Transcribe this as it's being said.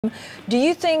Do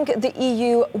you think the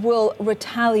EU will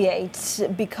retaliate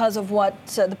because of what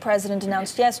the president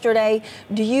announced yesterday?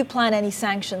 Do you plan any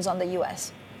sanctions on the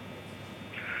US?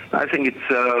 I think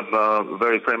it's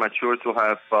very premature to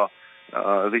have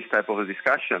this type of a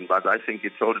discussion, but I think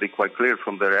it's already quite clear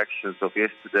from the reactions of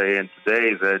yesterday and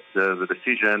today that the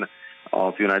decision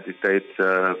of the United States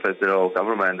federal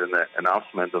government and the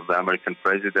announcement of the American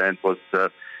president was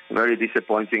very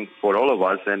disappointing for all of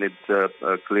us, and it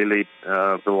clearly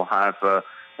will have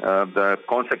the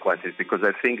consequences, because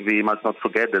I think we must not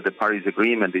forget that the Paris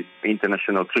Agreement is an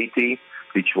international treaty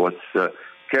which was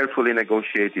carefully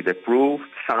negotiated, approved,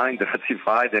 signed,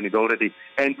 ratified, and it already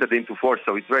entered into force.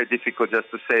 So it's very difficult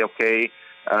just to say, okay,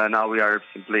 now we are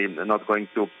simply not going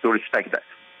to respect that.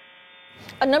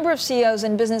 A number of CEOs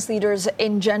and business leaders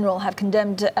in general have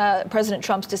condemned President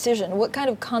Trump's decision. What kind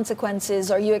of consequences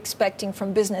are you expecting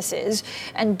from businesses?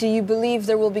 And do you believe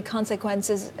there will be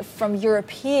consequences from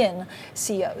European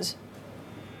CEOs?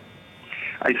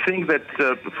 I think that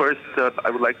first,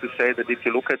 I would like to say that if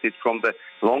you look at it from the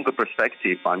longer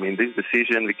perspective, I mean, this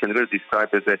decision we can really describe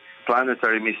as a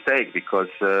planetary mistake, because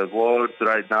the world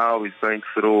right now is going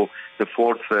through the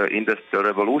fourth industrial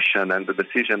revolution, and the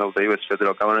decision of the U.S.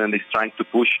 federal government is trying to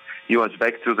push U.S.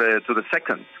 back to the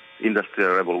second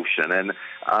industrial revolution. And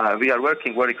we are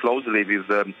working very closely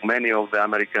with many of the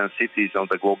American cities on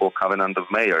the Global Covenant of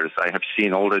Mayors. I have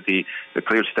seen already the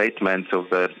clear statements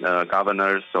of the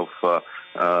governors of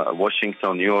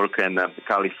Washington, New York, and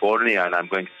California, and I'm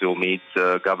going to meet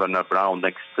Governor Brown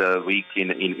next week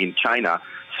in China.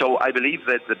 So I believe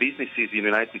that the businesses in the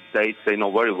United States, they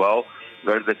know very well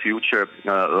where the future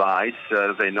lies.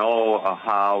 They know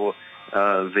how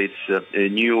this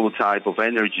new type of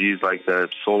energies like the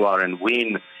solar and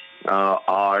wind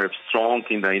are strong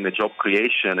in the job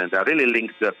creation, and they're really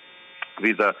linked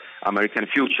with the American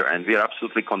future. And we are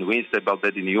absolutely convinced about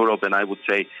that in Europe, and I would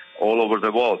say all over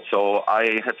the world. So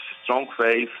I have strong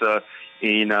faith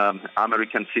in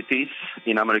American cities,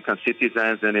 in American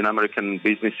citizens, and in American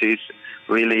businesses,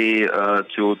 really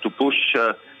to push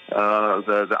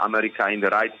the America in the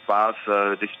right path,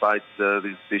 despite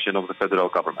the decision of the federal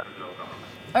government.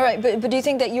 All right, but do you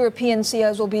think that European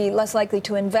CEOs will be less likely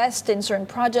to invest in certain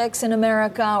projects in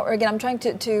America? Or again, I'm trying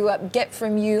to get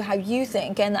from you how you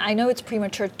think, and I know it's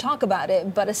premature to talk about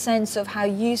it, but a sense of how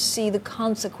you see the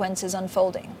consequences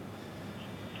unfolding.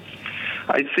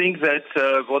 I think that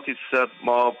what is,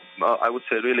 I would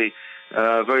say, really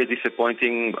very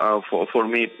disappointing for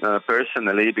me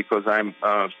personally, because I'm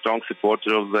a strong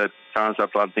supporter of the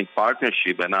transatlantic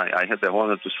partnership, and I had the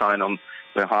honor to sign on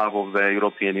behalf of the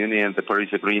European Union the Paris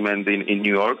Agreement in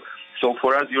New York. So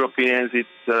for us Europeans,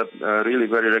 it's really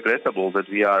very regrettable that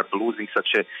we are losing such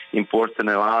an important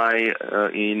ally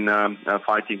in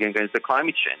fighting against the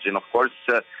climate change. And of course,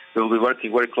 we'll be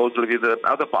working very closely with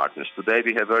other partners. Today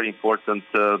we have very important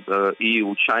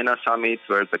EU-China summit,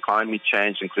 where the climate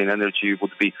change and clean energy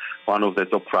would be one of the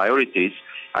top priorities.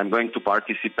 I'm going to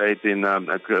participate in a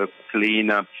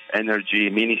clean energy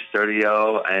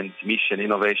ministerial and mission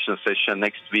innovation session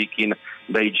next week in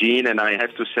Beijing. And I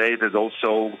have to say that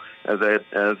also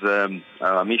the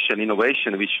mission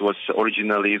innovation, which was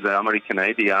originally the American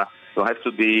idea, will have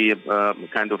to be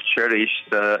kind of cherished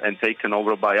and taken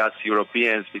over by us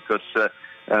Europeans, because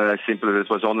simply it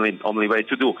was only way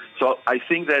to do. So I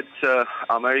think that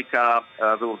America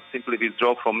will simply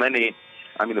withdraw from many,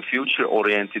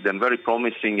 future-oriented and very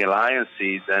promising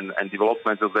alliances and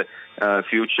development of the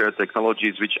future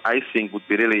technologies, which I think would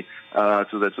be really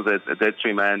to the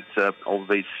detriment of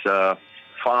this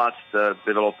fast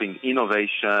developing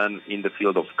innovation in the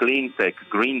field of clean tech,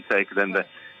 green tech,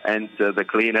 and the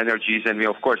clean energies. And we,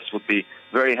 of course, would be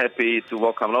very happy to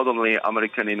welcome not only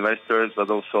American investors,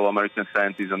 but also American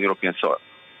scientists on European soil.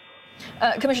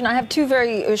 Commissioner, I have two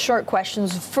very short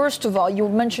questions. First of all, you were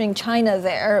mentioning China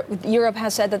there. Europe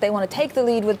has said that they want to take the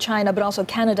lead with China, but also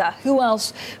Canada. Who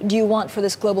else do you want for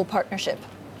this global partnership?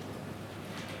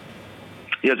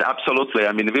 Yes, absolutely.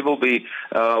 We will be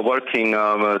working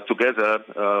together,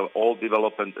 all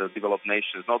developed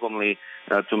nations, not only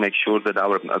to make sure that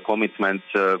our commitment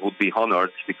would be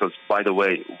honored, because, by the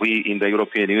way, we in the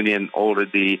European Union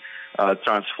already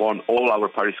transformed all our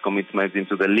Paris commitments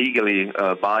into the legally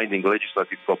binding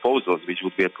legislative proposals, which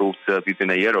would be approved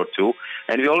within a year or two.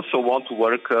 And we also want to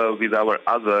work with our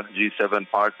other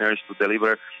G7 partners to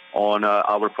deliver on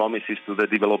our promises to the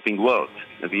developing world.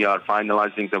 We are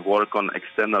finalizing the work on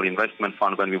external investment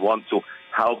fund, when we want to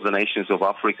help the nations of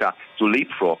Africa to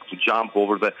leapfrog, to jump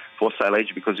over the fossil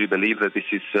age, because we believe that this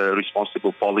is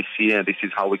responsible policy, and this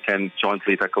is how we can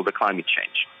jointly tackle the climate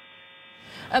change.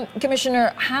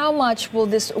 Commissioner, how much will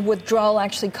this withdrawal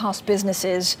actually cost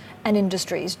businesses and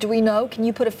industries? Do we know? Can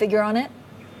you put a figure on it?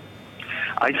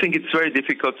 I think it's very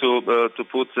difficult to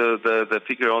put the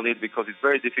figure on it because it's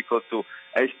very difficult to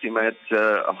estimate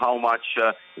how much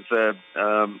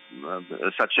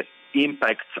such an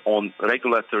impact on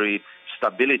regulatory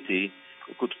stability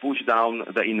could push down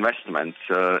the investment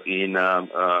in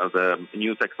the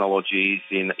new technologies,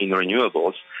 in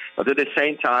renewables. But at the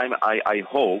same time, I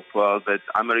hope that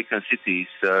American cities,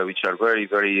 which are very,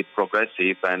 very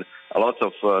progressive and a lot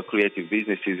of creative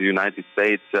businesses in the United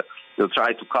States, will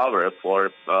try to cover for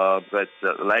that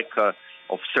lack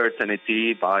of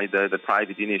certainty by the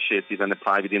private initiative and the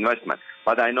private investment.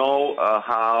 But I know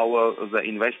how the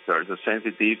investors are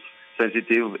sensitive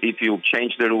if you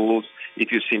change the rules,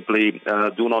 if you simply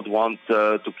do not want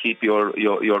to keep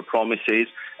your promises,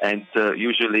 and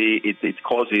usually it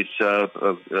causes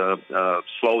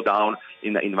slowdown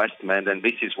in the investment, and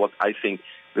this is what I think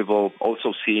we will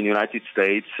also see in the United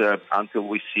States until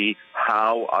we see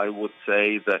how, I would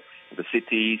say, the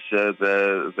cities,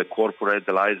 the corporate,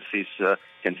 the licenses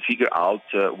can figure out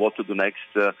what to do next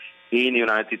in the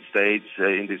United States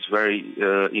in this very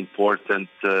important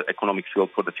economic field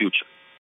for the future.